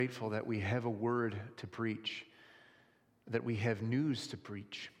Grateful that we have a word to preach, that we have news to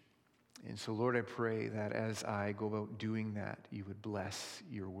preach. And so, Lord, I pray that as I go about doing that, you would bless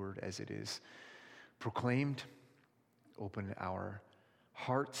your word as it is proclaimed. Open our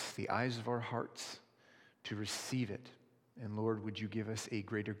hearts, the eyes of our hearts, to receive it. And Lord, would you give us a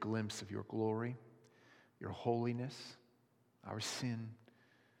greater glimpse of your glory, your holiness, our sin,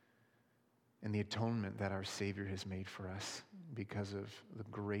 and the atonement that our Savior has made for us because of the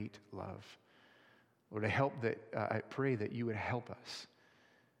great love. Lord, I pray that you would help us,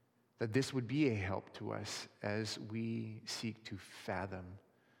 that this would be a help to us as we seek to fathom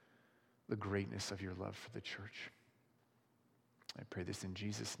the greatness of your love for the church. I pray this in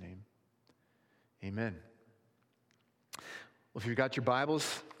Jesus' name. Amen. Well, if you've got your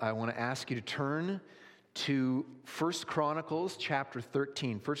Bibles, I want to ask you to turn to 1 Chronicles chapter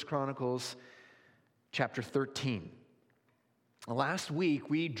 13. 1 Chronicles chapter 13. Last week,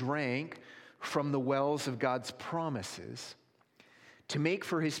 we drank from the wells of God's promises to make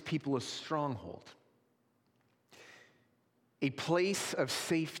for his people a stronghold, a place of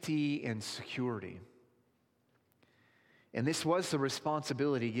safety and security. And this was the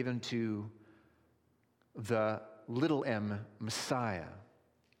responsibility given to the little m Messiah.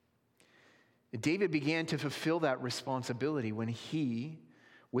 David began to fulfill that responsibility when he,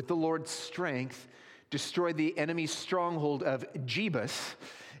 with the Lord's strength, destroyed the enemy's stronghold of Jebus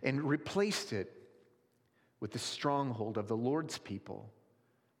and replaced it with the stronghold of the Lord's people,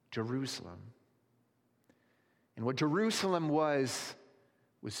 Jerusalem. And what Jerusalem was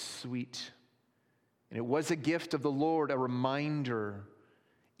sweet. And it was a gift of the Lord, a reminder,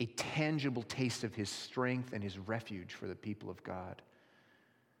 a tangible taste of his strength and his refuge for the people of God.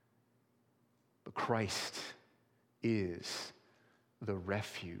 But Christ is the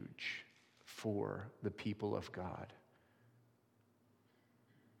refuge for the people of God.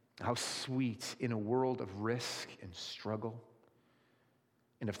 How sweet in a world of risk and struggle,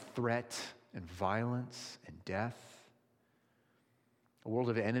 and of threat and violence and death, a world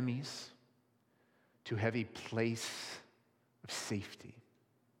of enemies, to have a place of safety,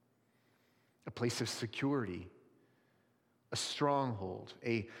 a place of security, a stronghold,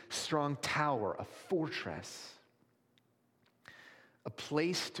 a strong tower, a fortress, a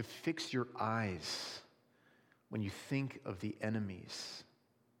place to fix your eyes when you think of the enemies,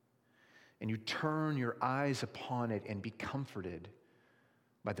 and you turn your eyes upon it and be comforted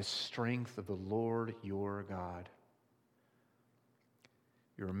by the strength of the Lord your God.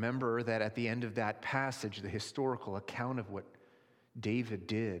 You remember that at the end of that passage, the historical account of what David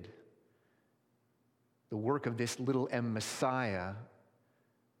did, the work of this little m Messiah,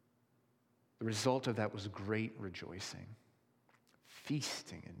 the result of that was great rejoicing,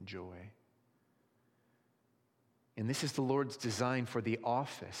 feasting and joy. And this is the Lord's design for the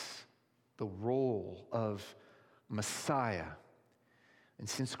office, the role of Messiah. And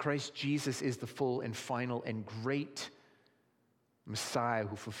since Christ Jesus is the full and final and great Messiah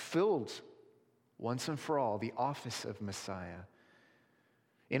who fulfilled once and for all the office of Messiah,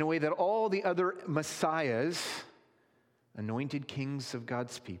 in a way that all the other Messiahs, anointed kings of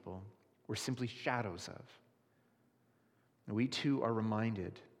God's people, were simply shadows of. And we too are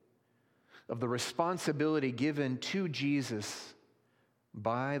reminded of the responsibility given to Jesus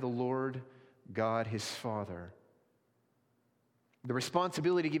by the Lord God, his Father. The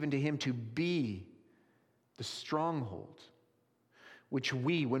responsibility given to him to be the stronghold, which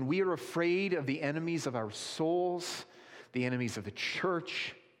we, when we are afraid of the enemies of our souls, the enemies of the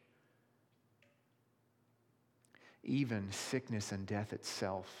church, even sickness and death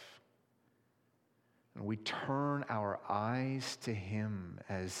itself, and we turn our eyes to him,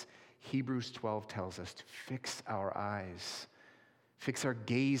 as Hebrews 12 tells us, to fix our eyes, fix our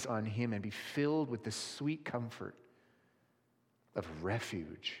gaze on him, and be filled with the sweet comfort of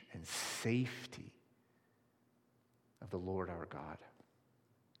refuge and safety of the Lord our God.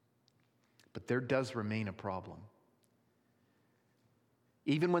 But there does remain a problem.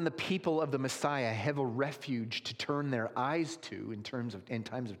 Even when the people of the Messiah have a refuge to turn their eyes to in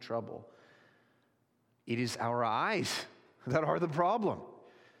times of trouble, it is our eyes that are the problem.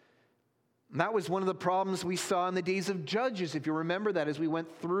 And that was one of the problems we saw in the days of Judges, if you remember that, as we went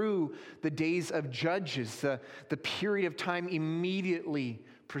through the days of Judges, the period of time immediately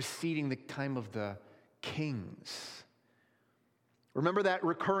preceding the time of the kings. Remember that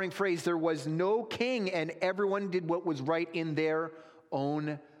recurring phrase, there was no king and everyone did what was right in their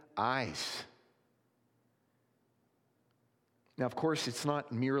own eyes. Now, of course, it's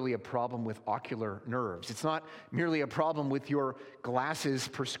not merely a problem with ocular nerves. It's not merely a problem with your glasses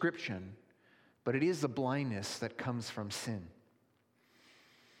prescription, but it is the blindness that comes from sin.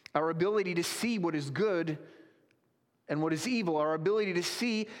 our ability to see what is good and what is evil, our ability to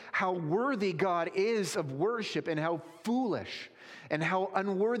see how worthy God is of worship and how foolish and how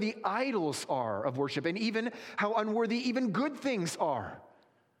unworthy idols are of worship, and even how unworthy even good things are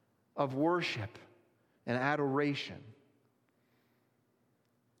of worship and adoration.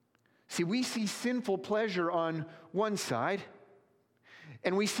 See, we see sinful pleasure on one side,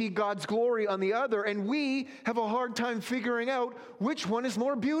 and we see God's glory on the other, and we have a hard time figuring out which one is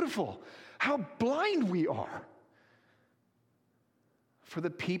more beautiful. How blind we are. For the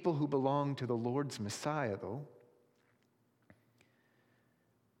people who belong to the Lord's Messiah, though,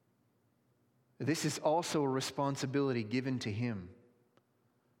 this is also a responsibility given to him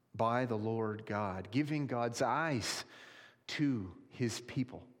by the Lord God, giving God's eyes to his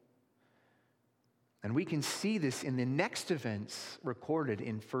people. And we can see this in the next events recorded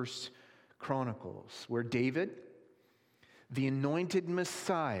in 1 Chronicles, where David, the anointed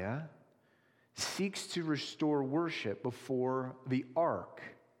Messiah, seeks to restore worship before the ark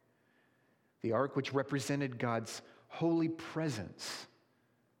which represented God's holy presence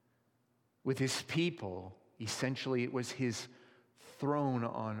with his people. Essentially, it was his throne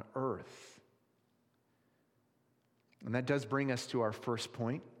on earth. And that does bring us to our first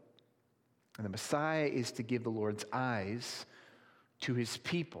point. And the Messiah is to give the Lord's eyes to his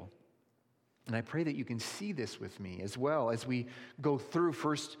people. And I pray that you can see this with me as well as we go through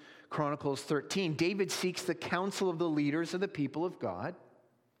 1 Chronicles 13. David seeks the counsel of the leaders of the people of God.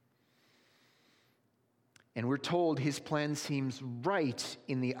 And we're told his plan seems right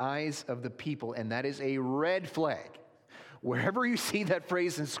in the eyes of the people, and that is a red flag. Wherever you see that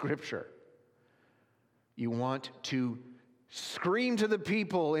phrase in Scripture, you want to scream to the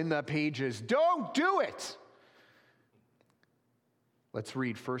people in the pages, don't do it! Let's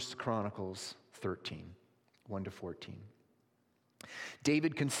read 1 Chronicles 13, 1-14.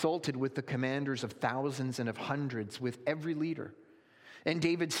 David consulted with the commanders of thousands and of hundreds, with every leader. And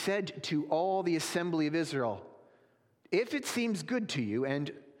David said to all the assembly of Israel, if it seems good to you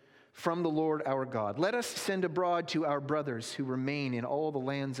and from the Lord our God, let us send abroad to our brothers who remain in all the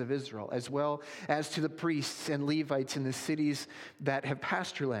lands of Israel, as well as to the priests and Levites in the cities that have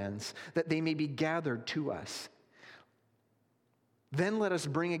pasture lands, that they may be gathered to us. Then let us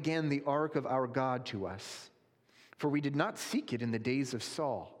bring again the ark of our God to us, for we did not seek it in the days of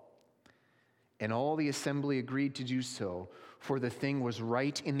Saul. And all the assembly agreed to do so, for the thing was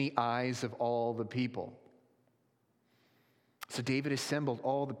right in the eyes of all the people. So David assembled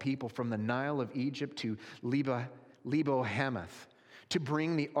all the people from the Nile of Egypt to Lebo-Hamath to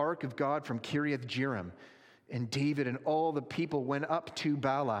bring the ark of God from Kiriath-Jearim. And David and all the people went up to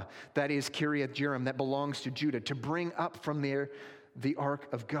Bala, that is Kiriath-Jearim, that belongs to Judah, to bring up from there the ark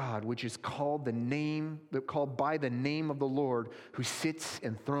of God, which is called by the name of the Lord, who sits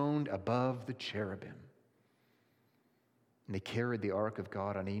enthroned above the cherubim. And they carried the ark of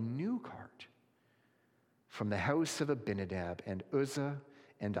God on a new cart from the house of Abinadab, and Uzzah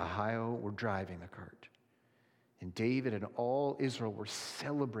and Ahio were driving the cart. And David and all Israel were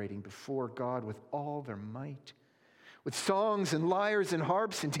celebrating before God with all their might, with songs and lyres and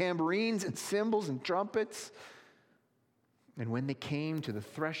harps and tambourines and cymbals and trumpets. And when they came to the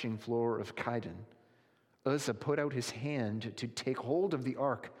threshing floor of Kidon, Uzzah put out his hand to take hold of the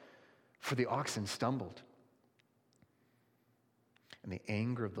ark, for the oxen stumbled. And the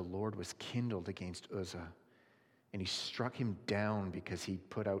anger of the Lord was kindled against Uzzah, and he struck him down because he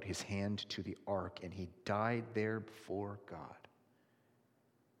put out his hand to the ark, and he died there before God.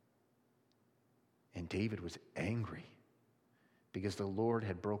 And David was angry because the Lord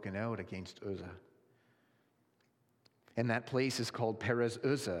had broken out against Uzzah. And that place is called Perez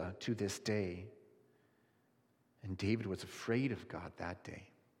Uzzah to this day. And David was afraid of God that day.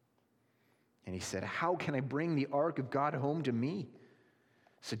 And he said, how can I bring the ark of God home to me?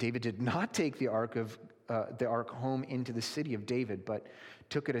 So David did not take the ark home into the city of David, but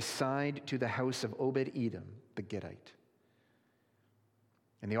took it aside to the house of Obed-Edom, the Gittite.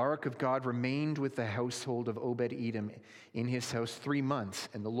 And the ark of God remained with the household of Obed-Edom in his house 3 months,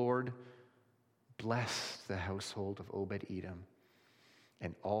 and the Lord blessed the household of Obed-Edom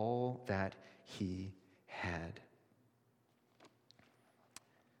and all that he had.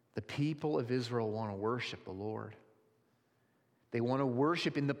 The people of Israel want to worship the Lord. They want to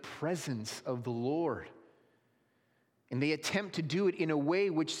worship in the presence of the Lord. And they attempt to do it in a way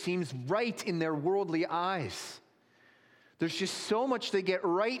which seems right in their worldly eyes. There's just so much they get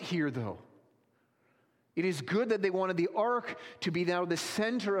right here, though. It is good that they wanted the ark to be now the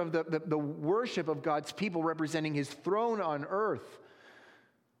center of the worship of God's people, representing his throne on earth.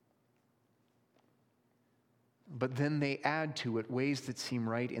 but then they add to it ways that seem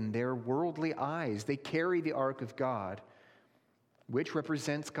right in their worldly eyes. They carry the ark of God, which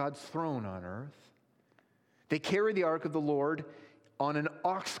represents God's throne on earth. They carry the ark of the Lord on an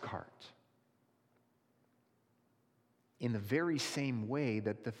ox cart, in the very same way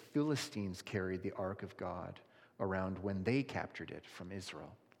that the Philistines carried the ark of God around when they captured it from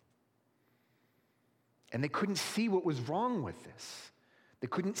Israel. And they couldn't see what was wrong with this. They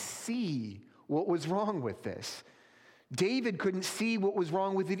couldn't see what was wrong with this. David couldn't see what was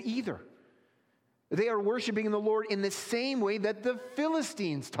wrong with it either. They are worshiping the Lord in the same way that the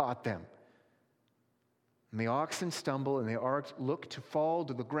Philistines taught them. And the oxen stumble, and the ark look to fall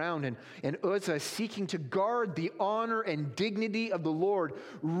to the ground. And Uzzah, seeking to guard the honor and dignity of the Lord,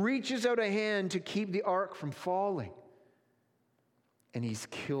 reaches out a hand to keep the ark from falling. And he's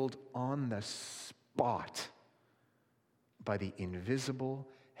killed on the spot by the invisible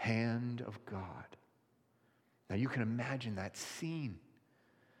hand of God. Now you can imagine that scene.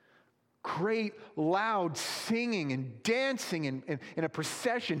 Great, loud singing and dancing in a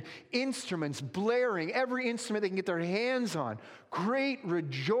procession, instruments blaring, every instrument they can get their hands on. Great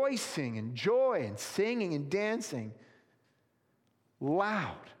rejoicing and joy and singing and dancing.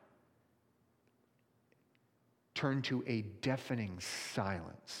 Loud. Turn to a deafening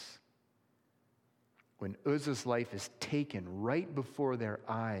silence when Uzzah's life is taken right before their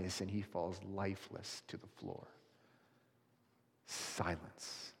eyes and he falls lifeless to the floor.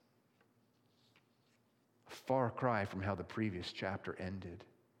 Silence. Far cry from how the previous chapter ended,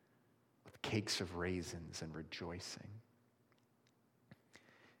 with cakes of raisins and rejoicing.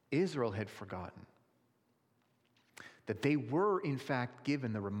 Israel had forgotten that they were in fact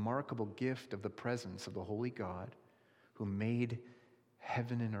given the remarkable gift of the presence of the Holy God who made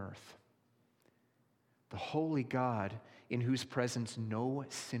heaven and earth. The Holy God in whose presence no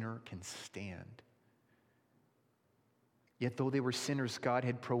sinner can stand. Yet though they were sinners, God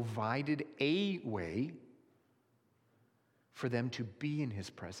had provided a way for them to be in his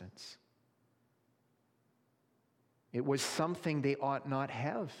presence. It was something they ought not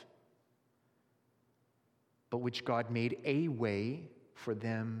have, but which God made a way for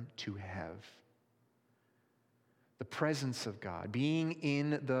them to have. The presence of God, being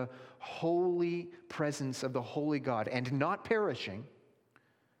in the holy presence of the holy God and not perishing,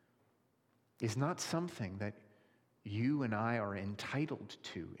 is not something that you and I are entitled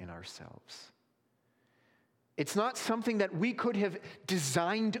to in ourselves. It's not something that we could have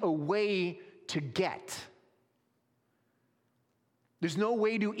designed a way to get. There's no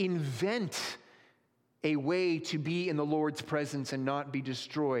way to invent a way to be in the Lord's presence and not be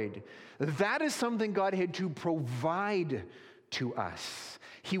destroyed. That is something God had to provide to us.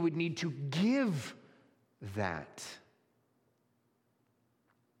 He would need to give that.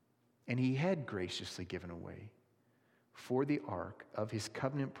 And he had graciously given away for the ark of his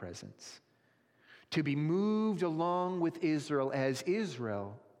covenant presence to be moved along with Israel as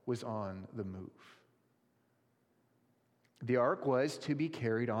Israel was on the move. The ark was to be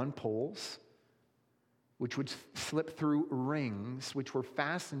carried on poles, which would slip through rings, which were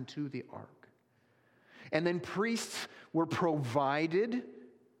fastened to the ark. And then priests were provided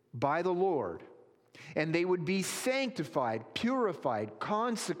by the Lord, and they would be sanctified, purified,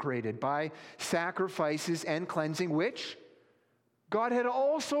 consecrated by sacrifices and cleansing, which God had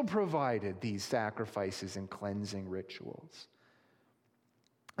also provided these sacrifices and cleansing rituals.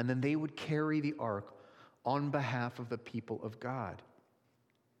 And then they would carry the ark on behalf of the people of God.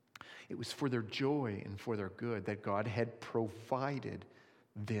 It was for their joy and for their good that God had provided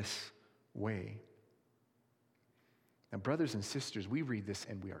this way. Now, brothers and sisters, we read this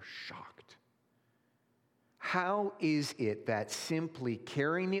and we are shocked. How is it that simply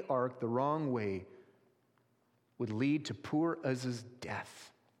carrying the ark the wrong way would lead to poor Uzzah's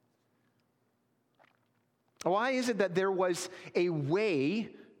death? Why is it that there was a way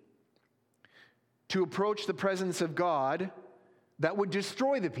to approach the presence of God that would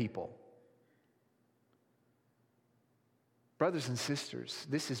destroy the people? Brothers and sisters,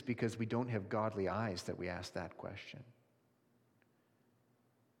 this is because we don't have godly eyes that we ask that question.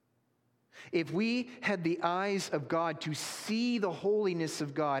 If we had the eyes of God to see the holiness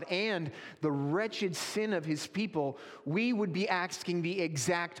of God and the wretched sin of his people, we would be asking the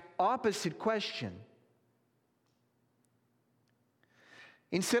exact opposite question.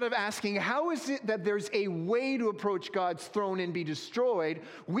 Instead of asking, how is it that there's a way to approach God's throne and be destroyed,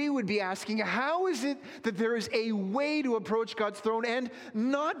 we would be asking, how is it that there is a way to approach God's throne and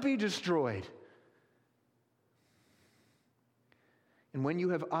not be destroyed? And when you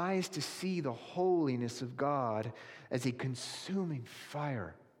have eyes to see the holiness of God as a consuming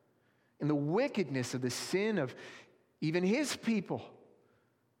fire, in the wickedness of the sin of even his people.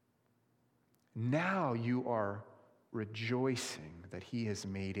 Now you are rejoicing that he has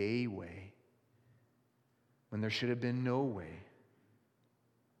made a way when there should have been no way,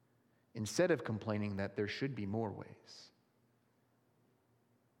 instead of complaining that there should be more ways.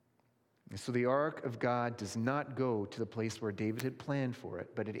 And so the ark of God does not go to the place where David had planned for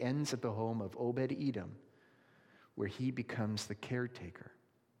it, but it ends at the home of Obed-Edom, where he becomes the caretaker.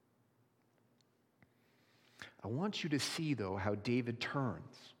 I want you to see, though, how David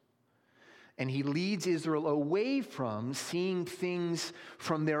turns. And he leads Israel away from seeing things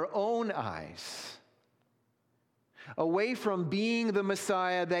from their own eyes, away from being the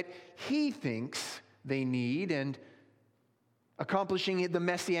Messiah that he thinks they need and accomplishing the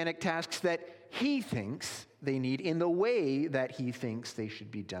messianic tasks that he thinks they need in the way that he thinks they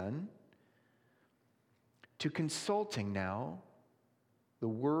should be done, to consulting now the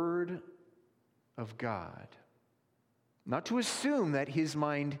Word of God. Not to assume that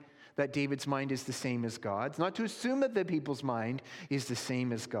that David's mind is the same as God's, not to assume that the people's mind is the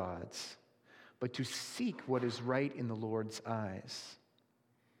same as God's, but to seek what is right in the Lord's eyes.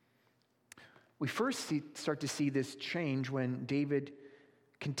 We first start to see this change when David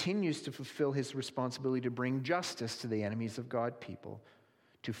continues to fulfill his responsibility to bring justice to the enemies of God people,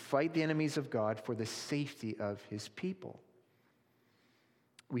 to fight the enemies of God for the safety of his people.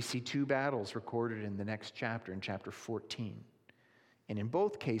 We see two battles recorded in the next chapter, in chapter 14. And in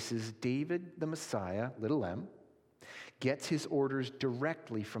both cases, David the Messiah, little m, gets his orders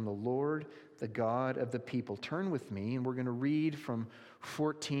directly from the Lord, the God of the people. Turn with me, and we're going to read from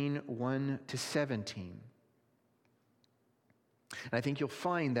 14:1 to 17. And I think you'll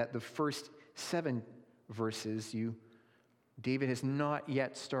find that the first 7 verses, David has not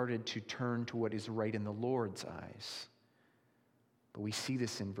yet started to turn to what is right in the Lord's eyes. But we see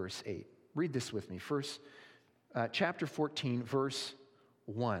this in verse 8. Read this with me. First, chapter 14, verse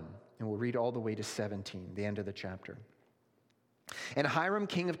 1. And we'll read all the way to 17, the end of the chapter. And Hiram,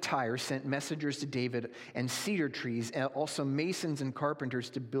 king of Tyre, sent messengers to David and cedar trees, and also masons and carpenters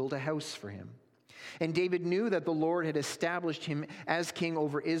to build a house for him. And David knew that the Lord had established him as king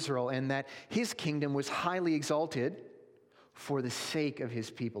over Israel, and that his kingdom was highly exalted for the sake of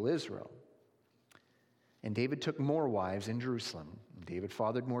his people Israel. And David took more wives in Jerusalem. David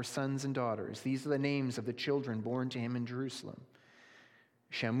fathered more sons and daughters. These are the names of the children born to him in Jerusalem: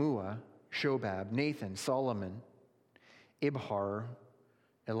 Shammua, Shobab, Nathan, Solomon, Ibhar,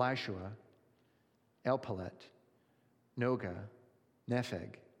 Elishua, Elpalet, Noga,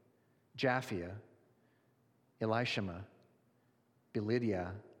 Nepheg, Japhia, Elishama,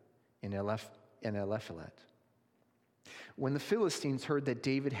 Belidia, and Eliphelet. When the Philistines heard that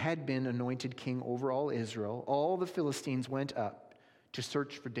David had been anointed king over all Israel, all the Philistines went up to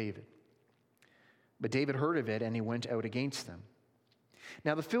search for David. But David heard of it, and he went out against them.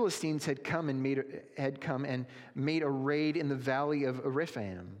 Now the Philistines had come and made a raid in the valley of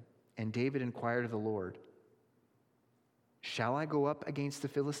Rephaim, and David inquired of the Lord, "Shall I go up against the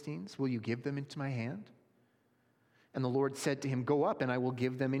Philistines? Will you give them into my hand?" And the Lord said to him, "Go up, and I will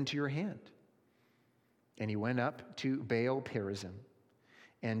give them into your hand." And he went up to Baal Perazim,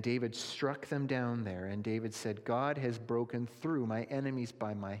 and David struck them down there. And David said, "God has broken through my enemies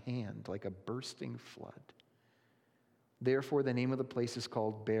by my hand like a bursting flood." Therefore the name of the place is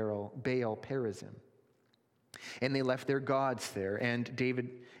called Baal Perazim. And they left their gods there, and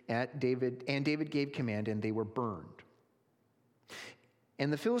David gave command, and they were burned.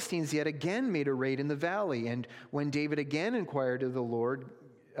 And the Philistines yet again made a raid in the valley, and when David again inquired of the Lord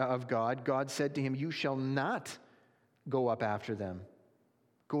of God, God said to him, "You shall not go up after them.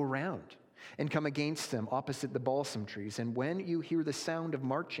 Go around and come against them opposite the balsam trees. And when you hear the sound of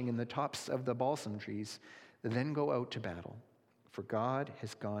marching in the tops of the balsam trees, then go out to battle. For God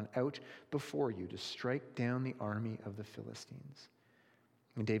has gone out before you to strike down the army of the Philistines."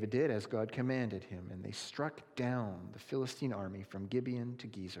 And David did as God commanded him, and they struck down the Philistine army from Gibeon to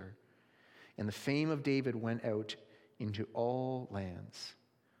Gezer. And the fame of David went out into all lands.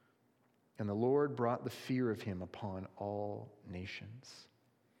 And the Lord brought the fear of him upon all nations.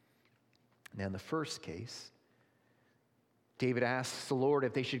 Now in the first case, David asks the Lord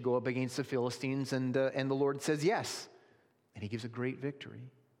if they should go up against the Philistines, and the Lord says yes. And he gives a great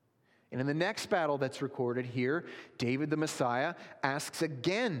victory. And in the next battle that's recorded here, David the Messiah asks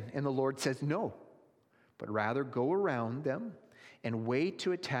again, and the Lord says no, but rather go around them and wait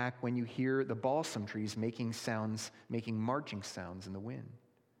to attack when you hear the balsam trees making marching sounds in the wind.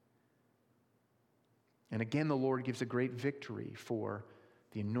 And again, the Lord gives a great victory for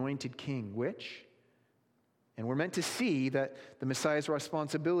the anointed king, which And we're meant to see that the Messiah's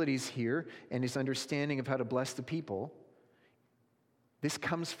responsibilities here and his understanding of how to bless the people, this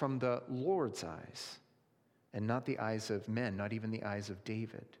comes from the Lord's eyes and not the eyes of men, not even the eyes of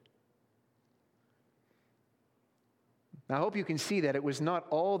David. Now, I hope you can see that it was not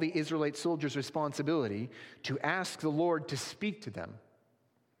all the Israelite soldiers' responsibility to ask the Lord to speak to them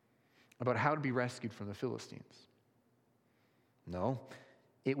about how to be rescued from the Philistines. No,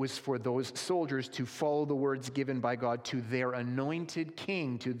 it was for those soldiers to follow the words given by God to their anointed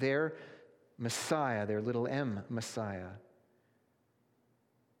king, to their Messiah, their little m Messiah.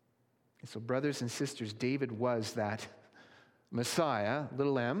 And so, brothers and sisters, David was that Messiah,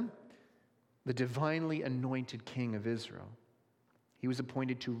 little m, the divinely anointed king of Israel. He was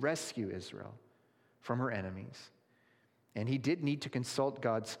appointed to rescue Israel from her enemies. And he did need to consult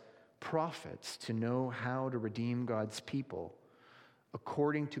God's prophets to know how to redeem God's people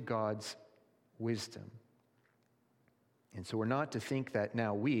according to God's wisdom. And so we're not to think that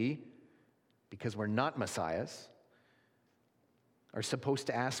now we, because we're not messiahs, are supposed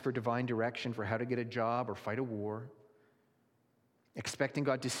to ask for divine direction for how to get a job or fight a war, expecting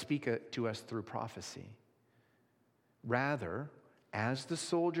God to speak to us through prophecy. Rather, as the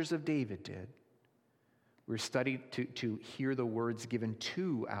soldiers of David did, we're studied to hear the words given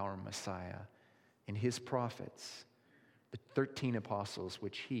to our Messiah and his prophets, the 13 apostles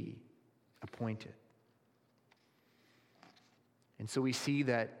which he appointed. And so we see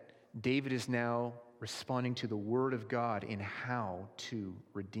that David is now responding to the word of God in how to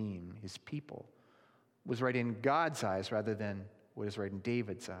redeem his people. It was right in God's eyes rather than what is right in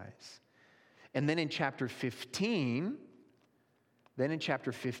David's eyes. And then in chapter 15,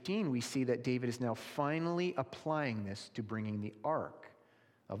 we see that David is now finally applying this to bringing the ark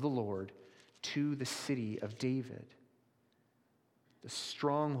of the Lord to the city of David, the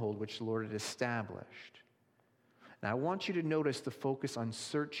stronghold which the Lord had established. Now I want you to notice the focus on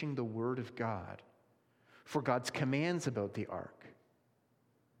searching the word of God for God's commands about the ark.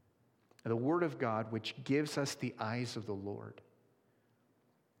 The word of God which gives us the eyes of the Lord,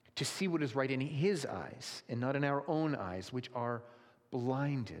 to see what is right in his eyes and not in our own eyes, which are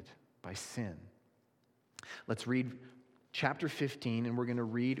blinded by sin. Let's read chapter 15, and we're going to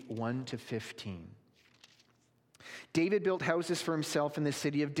read 1 to 15. David built houses for himself in the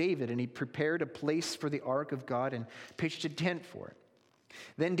city of David, and he prepared a place for the ark of God and pitched a tent for it.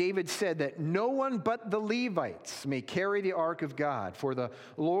 Then David said that no one but the Levites may carry the ark of God, for the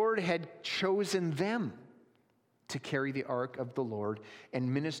Lord had chosen them to carry the ark of the Lord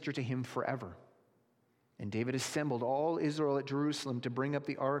and minister to him forever. And David assembled all Israel at Jerusalem to bring up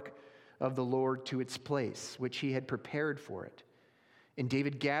the ark of the Lord to its place, which he had prepared for it. And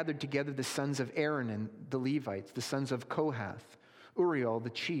David gathered together the sons of Aaron and the Levites, the sons of Kohath, Uriel the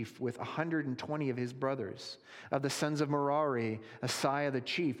chief with 120 of his brothers, of the sons of Merari, Asaiah the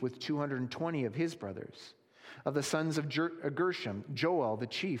chief with 220 of his brothers, of the sons of Gershom, Joel the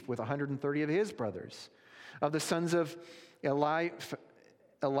chief with 130 of his brothers, of the sons of Elizaphan,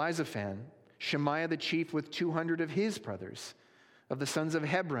 Shemaiah the chief with 200 of his brothers, of the sons of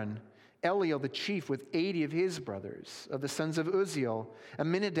Hebron, Eliel the chief with 80 of his brothers, of the sons of Uzziel,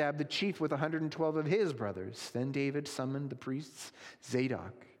 Aminadab the chief with 112 of his brothers. Then David summoned the priests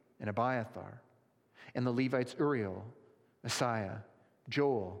Zadok and Abiathar, and the Levites Uriel, Asaiah,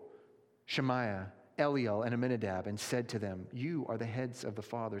 Joel, Shemaiah, Eliel, and Aminadab, and said to them, "You are the heads of the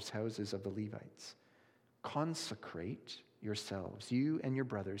fathers' houses of the Levites. Consecrate yourselves, you and your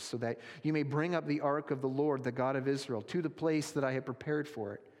brothers, so that you may bring up the ark of the Lord, the God of Israel, to the place that I have prepared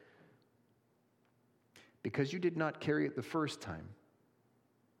for it. Because you did not carry it the first time,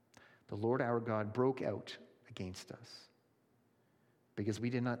 the Lord our God broke out against us, because we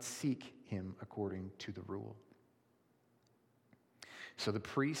did not seek him according to the rule." So the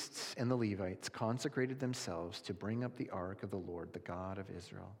priests and the Levites consecrated themselves to bring up the ark of the Lord, the God of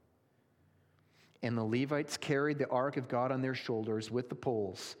Israel. And the Levites carried the ark of God on their shoulders with the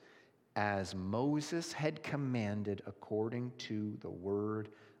poles, as Moses had commanded according to the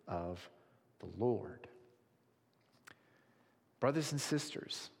word of the Lord. Brothers and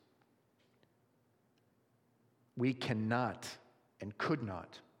sisters, we cannot and could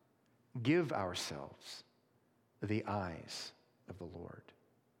not give ourselves the eyes of the Lord.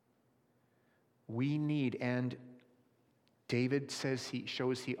 We need, and David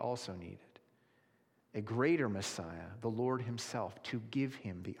shows he also needed, a greater Messiah, the Lord himself, to give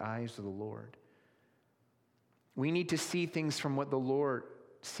him the eyes of the Lord. We need to see things from what the Lord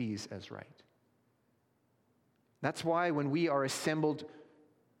sees as right. That's why when we are assembled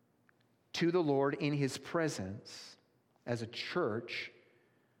to the Lord in his presence as a church,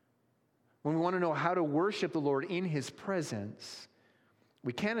 when we want to know how to worship the Lord in his presence,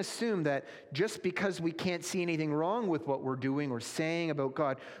 we can't assume that just because we can't see anything wrong with what we're doing or saying about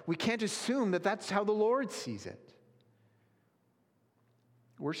God, we can't assume that that's how the Lord sees it.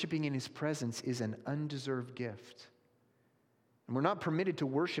 Worshiping in his presence is an undeserved gift. And we're not permitted to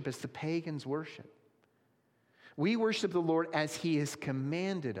worship as the pagans worship. We worship the Lord as he has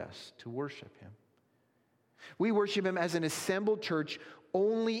commanded us to worship him. We worship him as an assembled church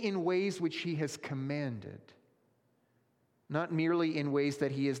only in ways which he has commanded, not merely in ways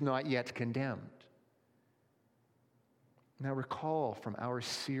that he has not yet condemned. Now recall from our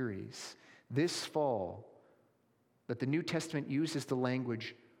series this fall that the New Testament uses the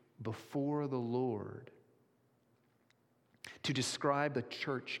language "before the Lord" to describe the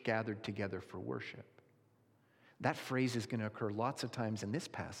church gathered together for worship. That phrase is going to occur lots of times in this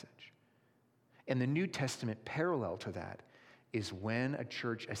passage. And the New Testament parallel to that is when a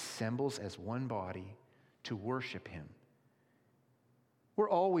church assembles as one body to worship him. We're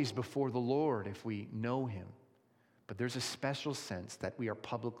always before the Lord if we know him, but there's a special sense that we are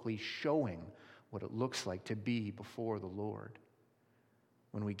publicly showing what it looks like to be before the Lord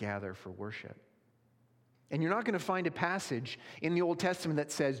when we gather for worship. And you're not going to find a passage in the Old Testament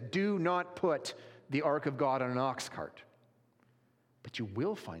that says, "Do not put the ark of God on an ox cart." But you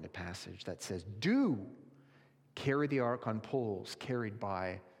will find a passage that says, "Do carry the ark on poles carried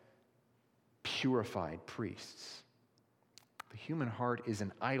by purified priests." The human heart is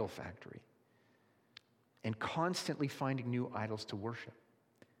an idol factory and constantly finding new idols to worship.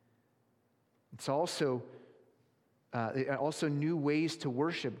 It's also new ways to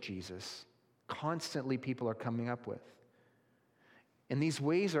worship Jesus. Constantly people are coming up with. And these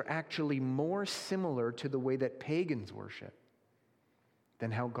ways are actually more similar to the way that pagans worship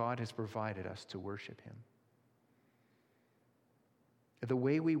than how God has provided us to worship him. The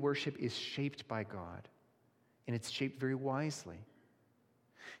way we worship is shaped by God, and it's shaped very wisely,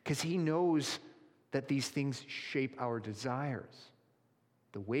 because he knows that these things shape our desires.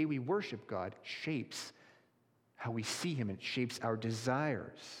 The way we worship God shapes how we see him. It shapes our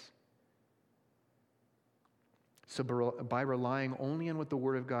desires. So by relying only on what the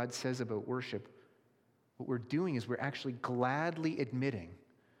Word of God says about worship, what we're doing is we're actually gladly admitting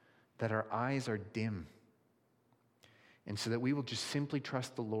that our eyes are dim, and so that we will just simply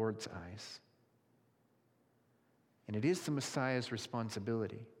trust the Lord's eyes. And it is the Messiah's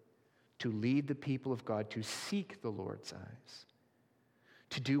responsibility to lead the people of God to seek the Lord's eyes,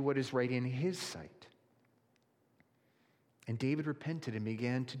 to do what is right in his sight. And David repented and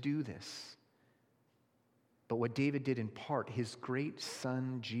began to do this. But what David did in part, his great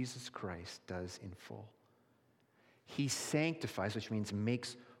son, Jesus Christ, does in full. He sanctifies, which means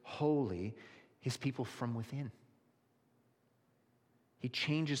makes holy, his people from within. He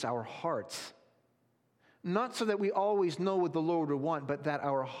changes our hearts, not so that we always know what the Lord would want, but that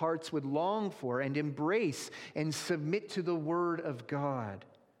our hearts would long for and embrace and submit to the Word of God.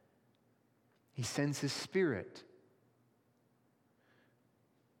 He sends his Spirit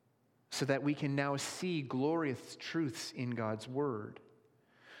so that we can now see glorious truths in God's Word.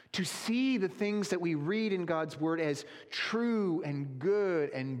 To see the things that we read in God's Word as true and good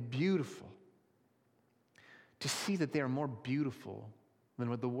and beautiful. To see that they are more beautiful than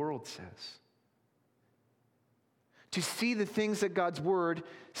what the world says. To see the things that God's Word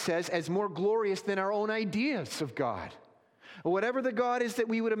says as more glorious than our own ideas of God. Or whatever the God is that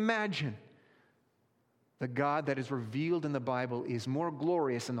we would imagine. The God that is revealed in the Bible is more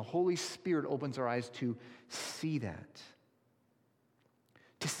glorious, and the Holy Spirit opens our eyes to see that.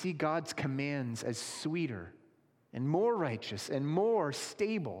 To see God's commands as sweeter and more righteous and more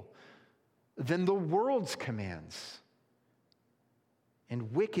stable than the world's commands.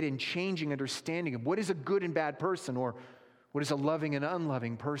 And wicked and changing understanding of what is a good and bad person, or what is a loving and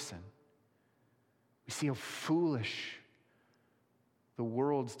unloving person. We see how foolish the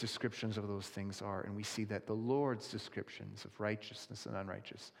world's descriptions of those things are, and we see that the Lord's descriptions of righteousness and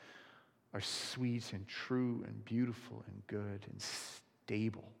unrighteous are sweet and true and beautiful and good and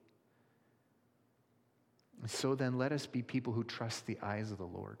stable. And so then let us be people who trust the eyes of the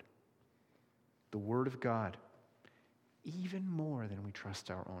Lord, the Word of God, even more than we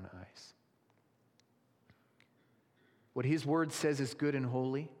trust our own eyes. What his Word says is good and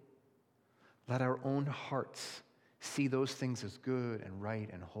holy, let our own hearts see those things as good and right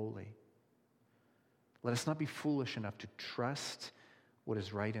and holy. Let us not be foolish enough to trust what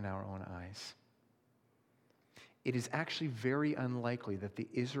is right in our own eyes. It is actually very unlikely that the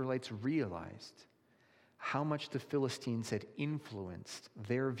Israelites realized how much the Philistines had influenced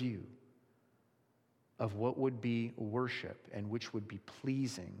their view of what would be worship and which would be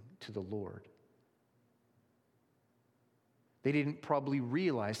pleasing to the Lord. They didn't probably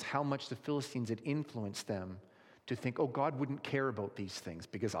realize how much the Philistines had influenced them to think, oh, God wouldn't care about these things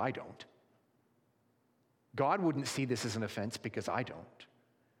because I don't. God wouldn't see this as an offense because I don't.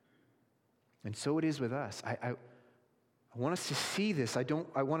 And so it is with us. I want us to see this. I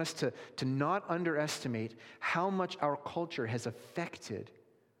want us to not underestimate how much our culture has affected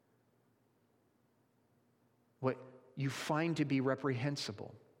what you find to be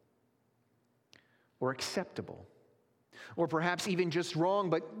reprehensible or acceptable, or perhaps even just wrong,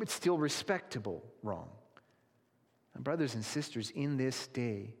 but still respectable wrong. And brothers and sisters, in this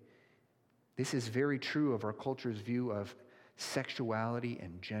day, this is very true of our culture's view of sexuality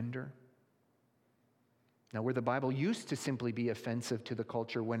and gender. Now, where the Bible used to simply be offensive to the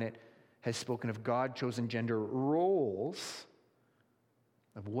culture when it has spoken of God-chosen gender roles,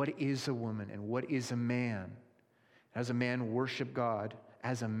 of what is a woman and what is a man. How does a man worship God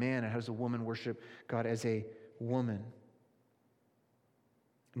as a man, and how does a woman worship God as a woman?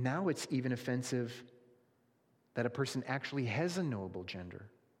 Now it's even offensive that a person actually has a knowable gender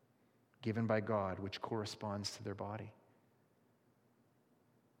given by God, which corresponds to their body.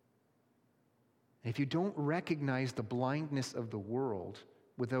 And if you don't recognize the blindness of the world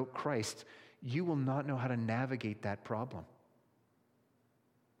without Christ, you will not know how to navigate that problem.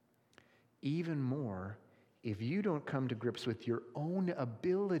 Even more, if you don't come to grips with your own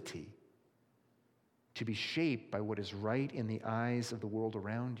ability to be shaped by what is right in the eyes of the world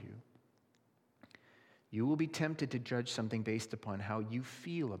around you, you will be tempted to judge something based upon how you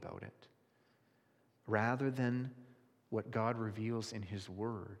feel about it, rather than what God reveals in His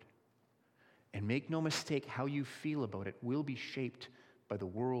Word. And make no mistake, how you feel about it will be shaped by the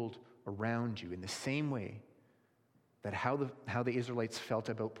world around you in the same way that how the Israelites felt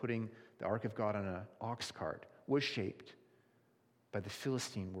about putting the ark of God on an ox cart was shaped by the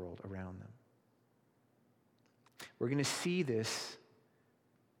Philistine world around them. We're going to see this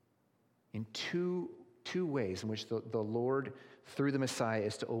in two ways in which the Lord, through the Messiah,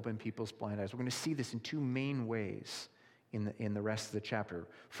 is to open people's blind eyes. We're going to see this in two main ways in the rest of the chapter.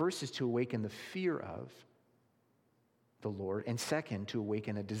 First is to awaken the fear of the Lord, and second, to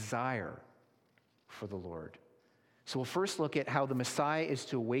awaken a desire for the Lord. So we'll first look at how the Messiah is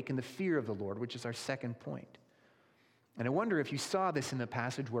to awaken the fear of the Lord, which is our second point. And I wonder if you saw this in the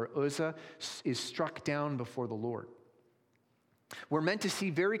passage where Uzzah is struck down before the Lord. We're meant to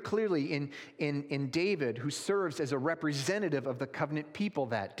see very clearly in David, who serves as a representative of the covenant people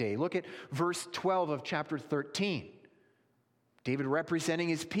that day. Look at verse 12 of chapter 13. David representing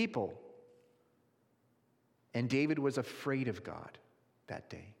his people. And David was afraid of God that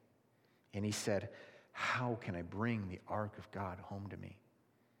day. And he said, how can I bring the ark of God home to me?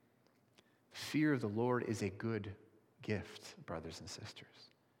 Fear of the Lord is a good gift, brothers and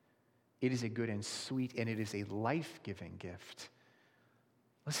sisters. It is a good and sweet, and it is a life-giving gift.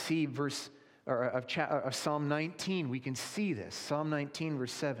 Let's see of Psalm 19. We can see this. Psalm 19,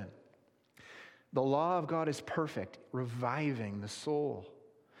 verse 7. The law of God is perfect, reviving the soul.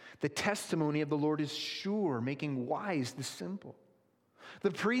 The testimony of the Lord is sure, making wise the simple.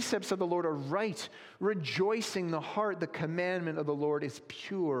 The precepts of the Lord are right, rejoicing the heart. The commandment of the Lord is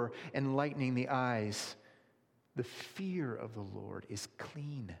pure, enlightening the eyes. The fear of the Lord is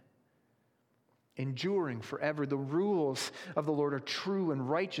clean, enduring forever. The rules of the Lord are true and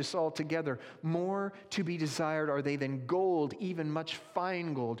righteous altogether. More to be desired are they than gold, even much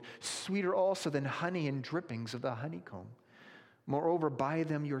fine gold, sweeter also than honey and drippings of the honeycomb. Moreover, by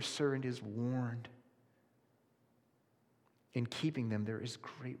them your servant is warned. In keeping them there is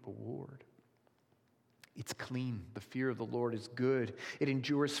great reward. It's clean. The fear of the Lord is good. It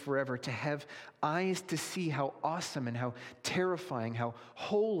endures forever. To have eyes to see how awesome and how terrifying, how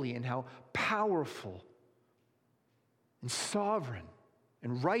holy and how powerful and sovereign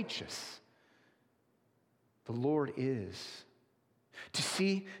and righteous the Lord is.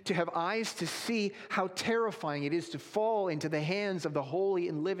 To have eyes to see how terrifying it is to fall into the hands of the holy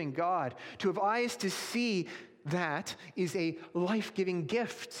and living God. To have eyes to see that is a life-giving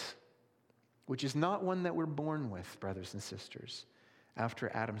gift, which is not one that we're born with, brothers and sisters, after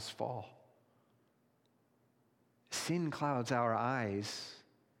Adam's fall. Sin clouds our eyes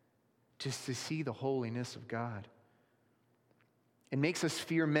just to see the holiness of God. It makes us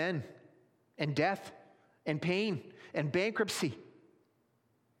fear men and death and pain and bankruptcy.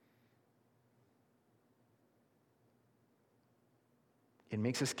 It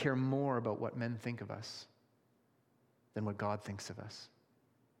makes us care more about what men think of us than what God thinks of us.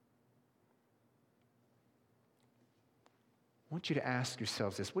 want you to ask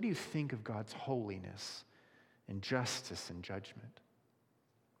yourselves this. What do you think of God's holiness and justice and judgment?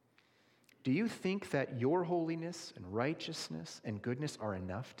 Do you think that your holiness and righteousness and goodness are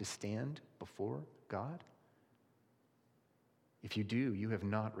enough to stand before God? If you do, you have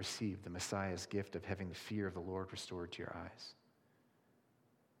not received the Messiah's gift of having the fear of the Lord restored to your eyes.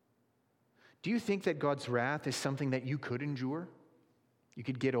 Do you think that God's wrath is something that you could endure? You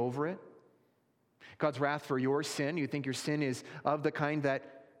could get over it? God's wrath for your sin, you think your sin is of the kind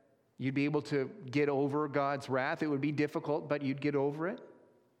that you'd be able to get over God's wrath? It would be difficult, but you'd get over it?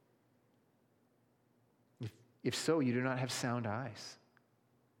 If so, you do not have sound eyes.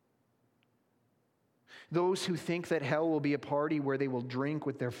 Those who think that hell will be a party where they will drink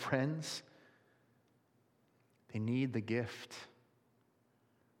with their friends, they need the gift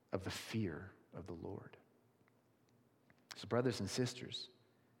of the fear of the Lord. So, brothers and sisters,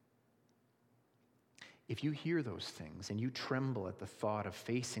 if you hear those things and you tremble at the thought of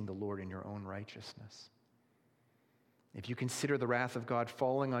facing the Lord in your own righteousness, if you consider the wrath of God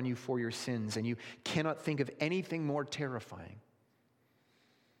falling on you for your sins and you cannot think of anything more terrifying,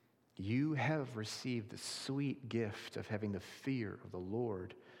 you have received the sweet gift of having the fear of the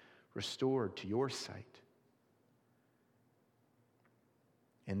Lord restored to your sight.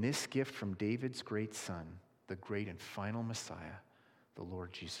 And this gift from David's great son, the great and final Messiah, the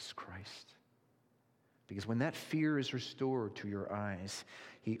Lord Jesus Christ. Because when that fear is restored to your eyes,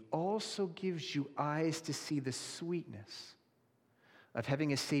 he also gives you eyes to see the sweetness of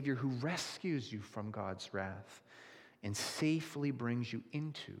having a Savior who rescues you from God's wrath and safely brings you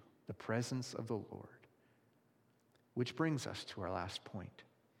into the presence of the Lord. Which brings us to our last point.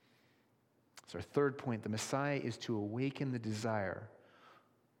 So our third point, the Messiah is to awaken the desire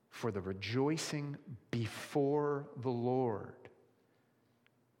for the rejoicing before the Lord.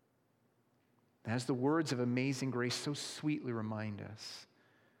 As the words of Amazing Grace so sweetly remind us,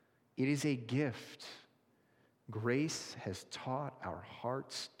 it is a gift. Grace has taught our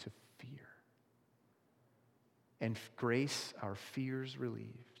hearts to fear, and grace our fears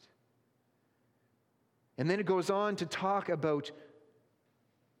relieved. And then it goes on to talk about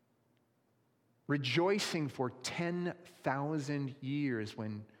rejoicing for 10,000 years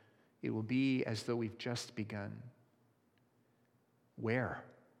when it will be as though we've just begun. Where?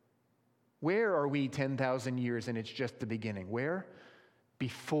 Where are we 10,000 years and it's just the beginning? Where?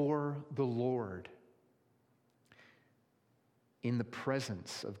 Before the Lord. In the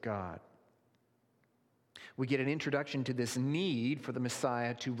presence of God. We get an introduction to this need for the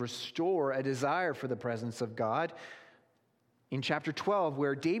Messiah to restore a desire for the presence of God in chapter 12,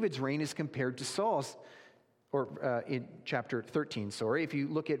 where David's reign is compared to Saul's, or in chapter 13, If you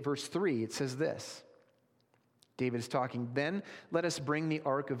look at verse 3, it says this. David is talking, "Then let us bring the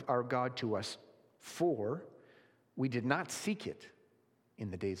ark of our God to us, for we did not seek it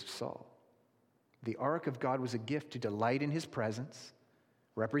in the days of Saul." The ark of God was a gift to delight in his presence,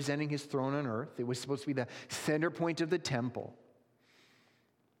 representing his throne on earth. It was supposed to be the center point of the temple.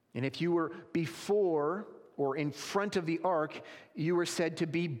 And if you were before or in front of the ark, you were said to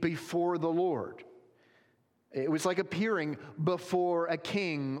be before the Lord. It was like appearing before a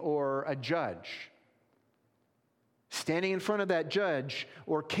king or a judge. Standing in front of that judge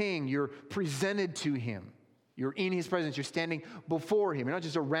or king, you're presented to him. You're in his presence. You're standing before him. You're not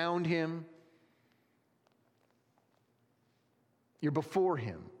just around him. You're before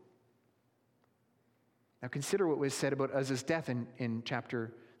him. Now consider what was said about Uzzah's death in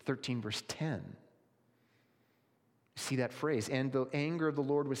chapter 13, verse 10. See that phrase, "And the anger of the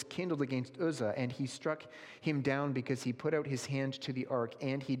Lord was kindled against Uzzah, and he struck him down because he put out his hand to the ark,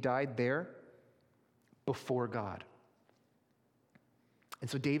 and he died there before God." And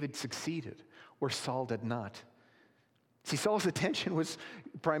so David succeeded, or Saul did not. See, Saul's attention was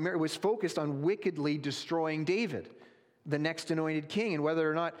focused on wickedly destroying David, the next anointed king, and whether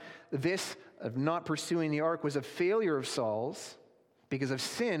or not this of not pursuing the ark was a failure of Saul's because of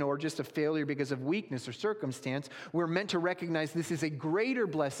sin or just a failure because of weakness or circumstance, we're meant to recognize this is a greater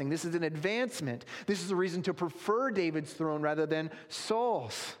blessing. This is an advancement. This is a reason to prefer David's throne rather than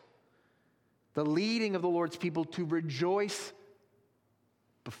Saul's. The leading of the Lord's people to rejoice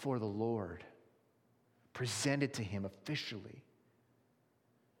before the Lord, presented to him officially.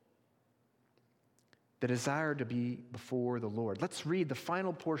 The desire to be before the Lord. Let's read the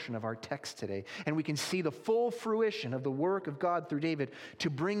final portion of our text today, and we can see the full fruition of the work of God through David to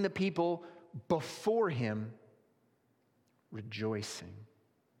bring the people before him rejoicing.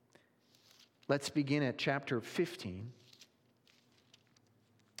 Let's begin at chapter 15,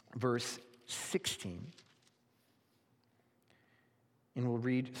 verse 16. And we'll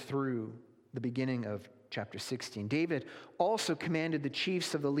read through the beginning of chapter 16. David also commanded the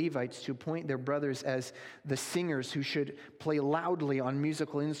chiefs of the Levites to appoint their brothers as the singers who should play loudly on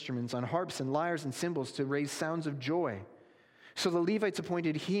musical instruments, on harps and lyres and cymbals to raise sounds of joy. So the Levites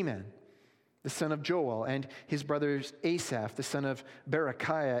appointed Heman, the son of Joel, and his brothers Asaph, the son of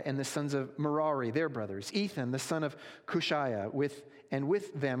Berechiah, and the sons of Merari, their brothers, Ethan, the son of Cushiah, with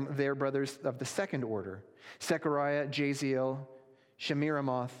them their brothers of the second order, Zechariah, Jaziel,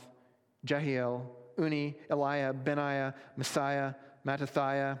 Shemiramoth, Jehiel, Uni, Eliah, Benaiah, Messiah,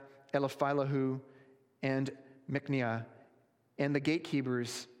 Mattathiah, Eliphilahu, and Micniah, and the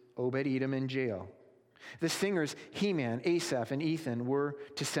gatekeepers, Obed-Edom and Jael. The singers, Heman, Asaph, and Ethan, were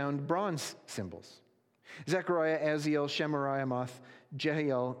to sound bronze cymbals. Zechariah, Aziel, Shemiramoth,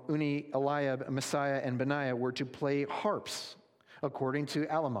 Jehiel, Uni, Eliab, Messiah, and Benaiah were to play harps, according to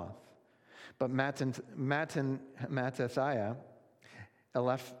Alamoth. But Mattathiah,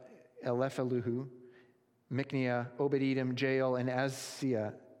 Eliphilahu, Micniah, Obed-Edom, Jael, and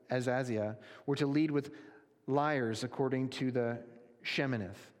Azaziah were to lead with lyres, according to the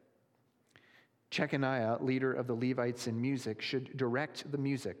Sheminith. Chechaniah, leader of the Levites in music, should direct the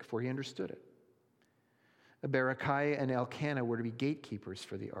music, for he understood it. Berechiah and Elkanah were to be gatekeepers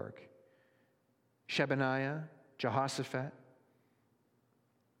for the ark. Shebaniah, Jehoshaphat,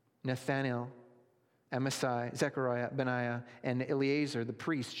 Nathaniel, Amasai, Zechariah, Benaiah, and Eleazar, the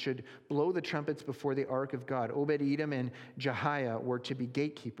priest, should blow the trumpets before the ark of God. Obed-Edom and Jehiah were to be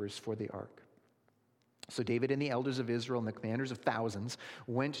gatekeepers for the ark. So David and the elders of Israel and the commanders of thousands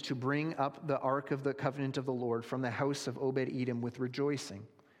went to bring up the ark of the covenant of the Lord from the house of Obed-Edom with rejoicing.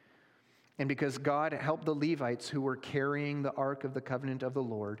 And because God helped the Levites who were carrying the ark of the covenant of the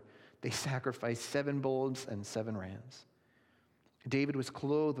Lord, they sacrificed 7 bulls and 7 rams. David was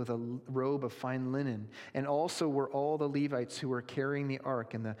clothed with a robe of fine linen, and also were all the Levites who were carrying the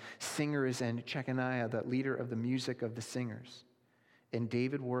ark, and the singers, and Chechaniah, the leader of the music of the singers. And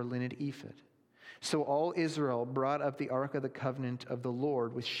David wore a linen ephod. So all Israel brought up the ark of the covenant of the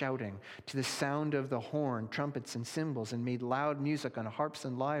Lord with shouting, to the sound of the horn, trumpets, and cymbals, and made loud music on harps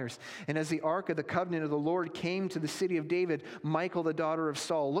and lyres. And as the ark of the covenant of the Lord came to the city of David, Michal, the daughter of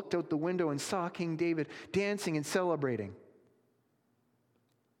Saul, looked out the window and saw King David dancing and celebrating.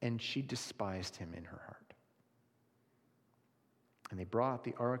 And she despised him in her heart. And they brought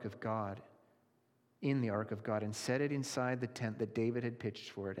the ark of God, and set it inside the tent that David had pitched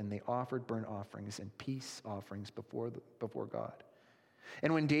for it, and they offered burnt offerings and peace offerings before God.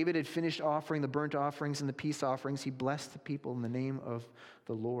 And when David had finished offering the burnt offerings and the peace offerings, he blessed the people in the name of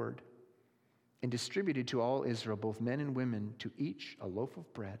the Lord, and distributed to all Israel, both men and women, to each a loaf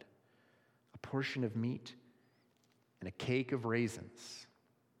of bread, a portion of meat, and a cake of raisins.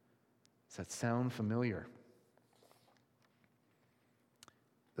 Does that sound familiar?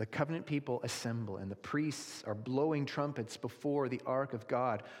 The covenant people assemble, and the priests are blowing trumpets before the ark of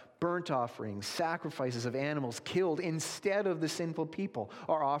God. Burnt offerings, sacrifices of animals killed instead of the sinful people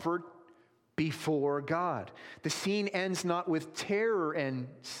are offered before God. The scene ends not with terror and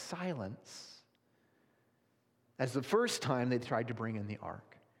silence, as the first time they tried to bring in the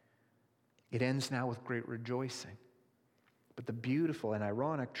ark. It ends now with great rejoicing. But the beautiful and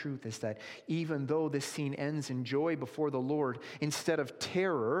ironic truth is that even though this scene ends in joy before the Lord, instead of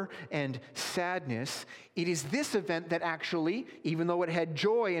terror and sadness, it is this event that actually, even though it had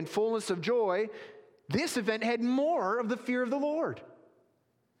joy and fullness of joy, this event had more of the fear of the Lord.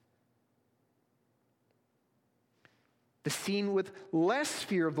 The scene with less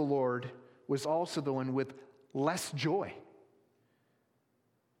fear of the Lord was also the one with less joy.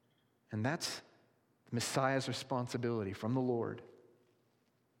 And that's Messiah's responsibility from the Lord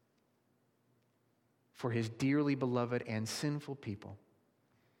for his dearly beloved and sinful people,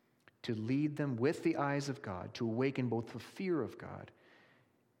 to lead them with the eyes of God, to awaken both the fear of God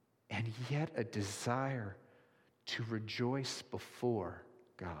and yet a desire to rejoice before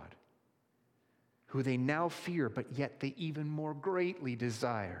God, who they now fear, but yet they even more greatly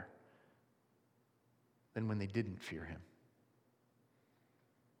desire than when they didn't fear him.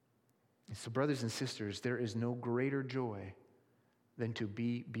 So, brothers and sisters, there is no greater joy than to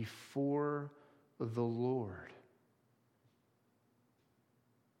be before the Lord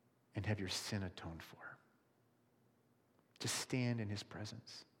and have your sin atoned for, to stand in his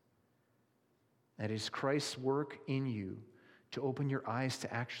presence. That is Christ's work in you to open your eyes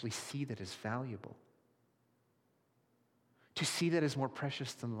to actually see that as valuable, to see that as more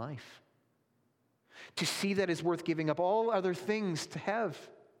precious than life, to see that as worth giving up all other things to have,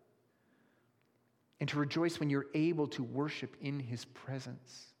 and to rejoice when you're able to worship in his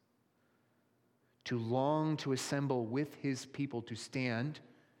presence, to long to assemble with his people, to stand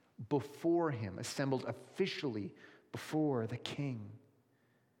before him, assembled officially before the king.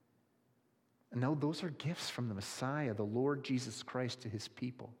 And now those are gifts from the Messiah, the Lord Jesus Christ, to his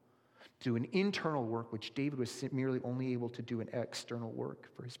people. To do an internal work which David was merely only able to do an external work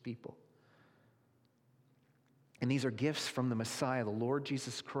for his people. And these are gifts from the Messiah, the Lord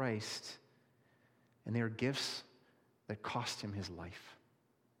Jesus Christ. And they are gifts that cost him his life.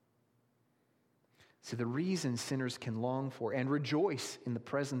 So the reason sinners can long for and rejoice in the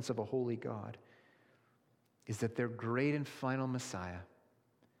presence of a holy God is that their great and final Messiah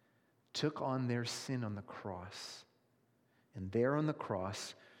took on their sin on the cross, and there on the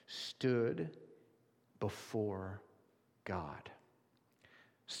cross stood before God,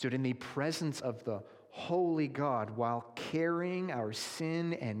 stood in the presence of the holy God while carrying our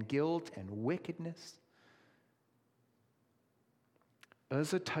sin and guilt and wickedness.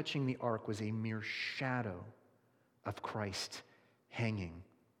 Uzzah touching the ark was a mere shadow of Christ hanging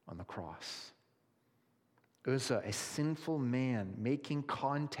on the cross. Uzzah, a sinful man, making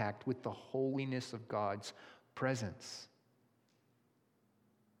contact with the holiness of God's presence.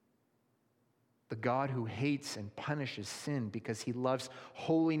 The God who hates and punishes sin because he loves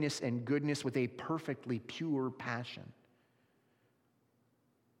holiness and goodness with a perfectly pure passion.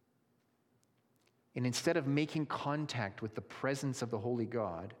 And instead of making contact with the presence of the holy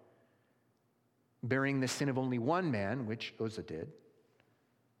God, bearing the sin of only one man, which Uzzah did,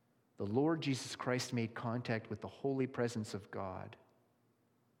 the Lord Jesus Christ made contact with the holy presence of God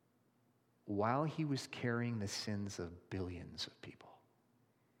while he was carrying the sins of billions of people.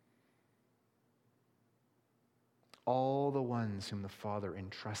 All the ones whom the Father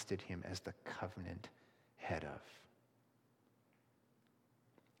entrusted him as the covenant head of.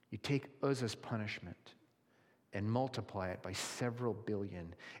 You take Uzzah's punishment and multiply it by several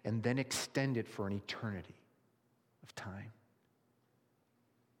billion and then extend it for an eternity of time.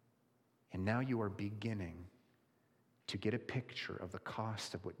 And now you are beginning to get a picture of the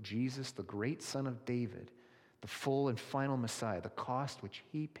cost of what Jesus, the great Son of David, the full and final Messiah, the cost which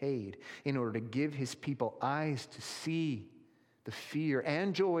he paid in order to give his people eyes to see the fear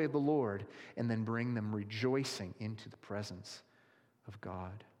and joy of the Lord and then bring them rejoicing into the presence of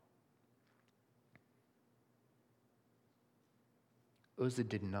God. Uzzah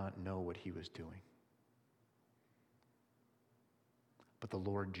did not know what he was doing. But the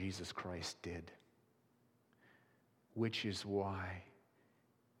Lord Jesus Christ did, which is why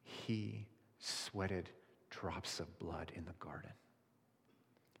he sweated drops of blood in the garden.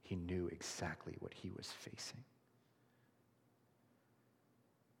 He knew exactly what he was facing.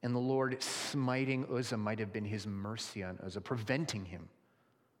 And the Lord smiting Uzzah might have been his mercy on Uzzah, preventing him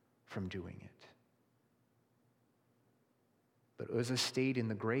from doing it. But Uzzah stayed in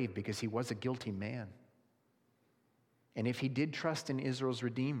the grave because he was a guilty man. And if he did trust in Israel's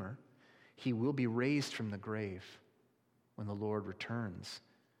Redeemer, he will be raised from the grave when the Lord returns.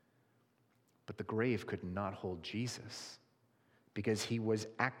 But the grave could not hold Jesus because he was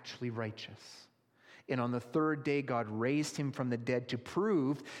actually righteous. And on the third day, God raised him from the dead to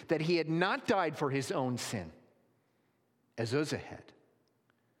prove that he had not died for his own sin, as Uzzah had,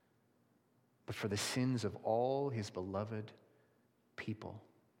 but for the sins of all his beloved people.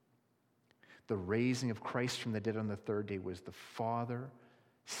 The raising of Christ from the dead on the third day was the Father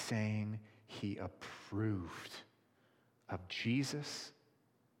saying he approved of Jesus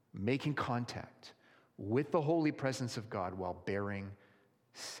making contact with the holy presence of God while bearing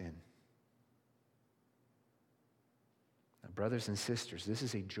sin. Now, brothers and sisters, this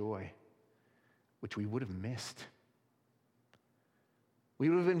is a joy which we would have missed. We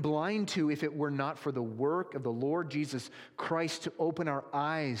would have been blind to if it were not for the work of the Lord Jesus Christ to open our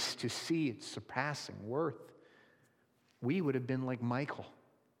eyes to see its surpassing worth. We would have been like Michal,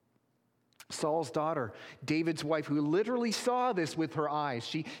 Saul's daughter, David's wife, who literally saw this with her eyes.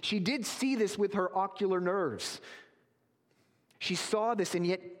 She did see this with her ocular nerves. She saw this and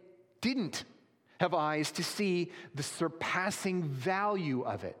yet didn't have eyes to see the surpassing value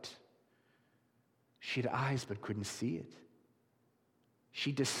of it. She had eyes but couldn't see it.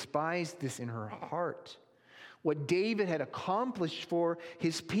 She despised this in her heart. What David had accomplished for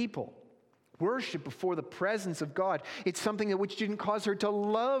his people, worship before the presence of God, it's something that which didn't cause her to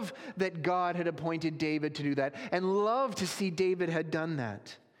love that God had appointed David to do that and love to see David had done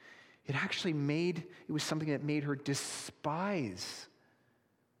that. It was something that made her despise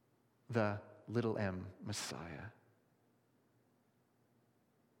the little m Messiah.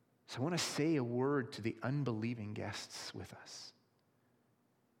 So I want to say a word to the unbelieving guests with us.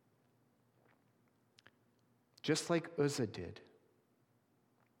 Just like Uzzah did,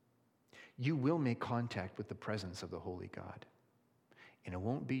 you will make contact with the presence of the holy God. And it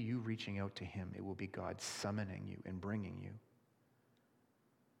won't be you reaching out to him. It will be God summoning you and bringing you.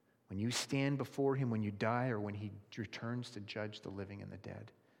 When you stand before him, when you die, or when he returns to judge the living and the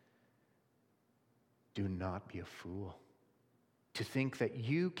dead, do not be a fool to think that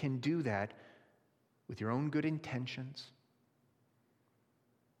you can do that with your own good intentions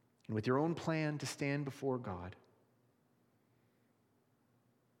and with your own plan to stand before God.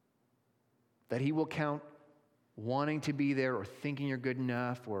 That he will count wanting to be there or thinking you're good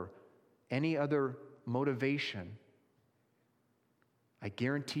enough or any other motivation. I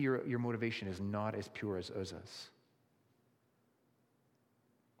guarantee your motivation is not as pure as Uzzah's.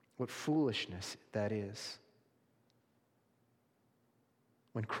 What foolishness that is.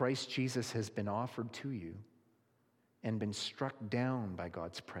 When Christ Jesus has been offered to you and been struck down by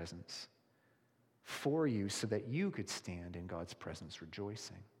God's presence for you so that you could stand in God's presence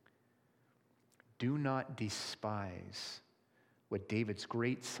rejoicing. Do not despise what David's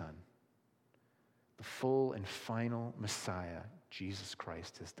great son, the full and final Messiah, Jesus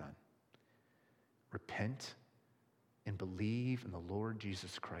Christ, has done. Repent and believe in the Lord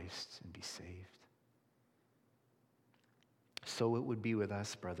Jesus Christ and be saved. So it would be with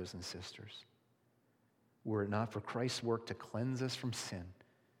us, brothers and sisters, were it not for Christ's work to cleanse us from sin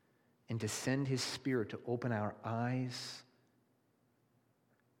and to send his Spirit to open our eyes.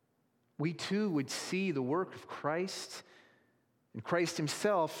 We too would see the work of Christ and Christ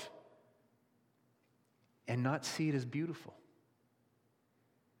himself and not see it as beautiful.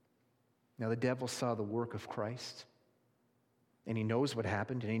 Now, the devil saw the work of Christ, and he knows what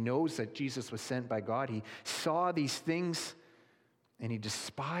happened, and he knows that Jesus was sent by God. He saw these things, and he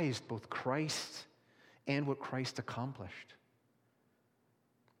despised both Christ and what Christ accomplished.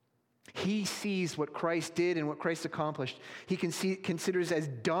 He sees what Christ did and what Christ accomplished. He considers as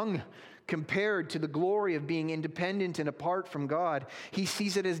dung compared to the glory of being independent and apart from God. He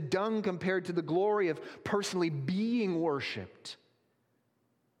sees it as dung compared to the glory of personally being worshiped,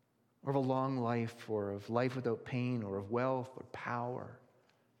 or of a long life, or of life without pain, or of wealth or power.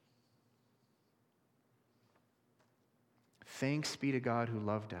 Thanks be to God who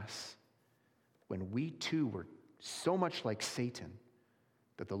loved us when we too were so much like Satan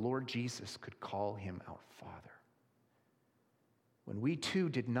that the Lord Jesus could call him our Father. When we too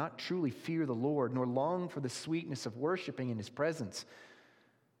did not truly fear the Lord, nor long for the sweetness of worshiping in his presence.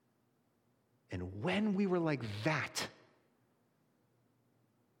 And when we were like that,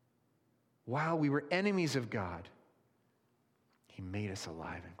 while we were enemies of God, he made us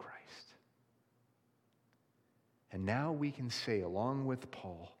alive in Christ. And now we can say, along with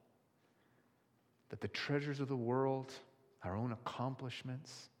Paul, that the treasures of the world, our own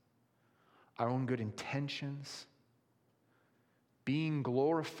accomplishments, our own good intentions, being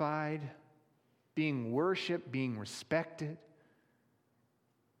glorified, being worshiped, being respected,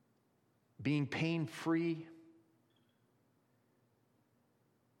 being pain-free,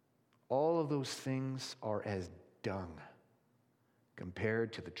 all of those things are as dung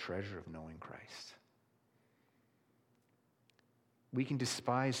compared to the treasure of knowing Christ. We can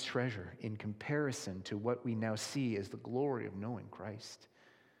despise treasure in comparison to what we now see as the glory of knowing Christ.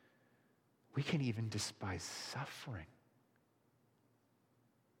 We can even despise suffering.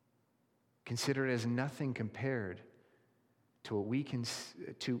 Consider it as nothing compared to what we can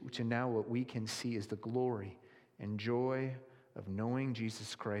to now what we can see as the glory and joy of knowing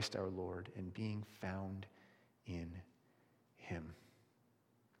Jesus Christ our Lord and being found in him.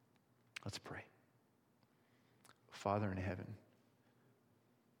 Let's pray. Father in heaven,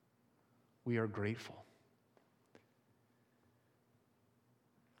 we are grateful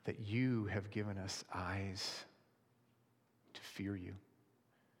that you have given us eyes to fear you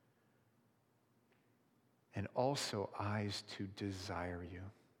and also eyes to desire you.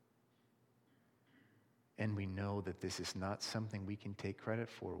 And we know that this is not something we can take credit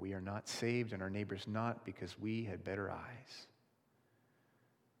for. We are not saved and our neighbor's not because we had better eyes.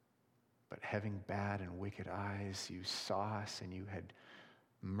 But having bad and wicked eyes, you saw us and you had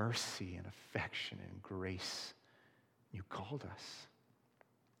mercy and affection and grace. You called us.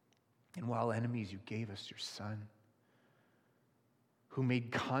 And while enemies, you gave us your Son, who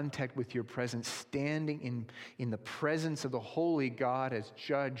made contact with your presence, standing in the presence of the holy God as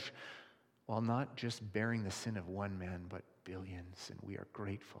judge, while not just bearing the sin of one man, but billions. And we are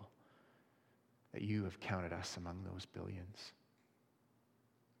grateful that you have counted us among those billions.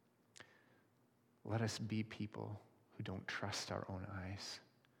 Let us be people who don't trust our own eyes,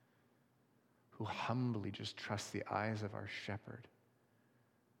 who humbly just trust the eyes of our shepherd,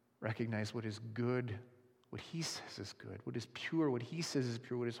 recognize what is good what he says is good, what is pure, what he says is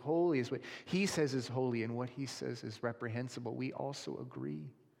pure, what is holy is what he says is holy, and what he says is reprehensible. We also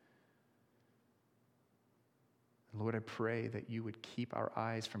agree. Lord, I pray that you would keep our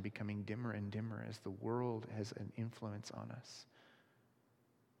eyes from becoming dimmer and dimmer as the world has an influence on us.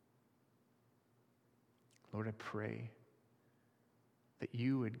 Lord, I pray that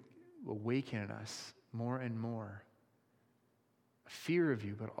you would awaken in us more and more a fear of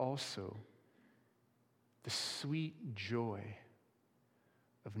you, but also the sweet joy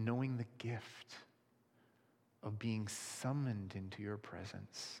of knowing the gift of being summoned into your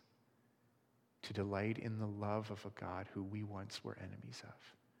presence to delight in the love of a God who we once were enemies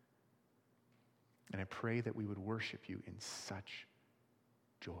of. And I pray that we would worship you in such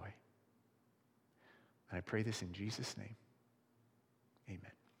joy. And I pray this in Jesus' name.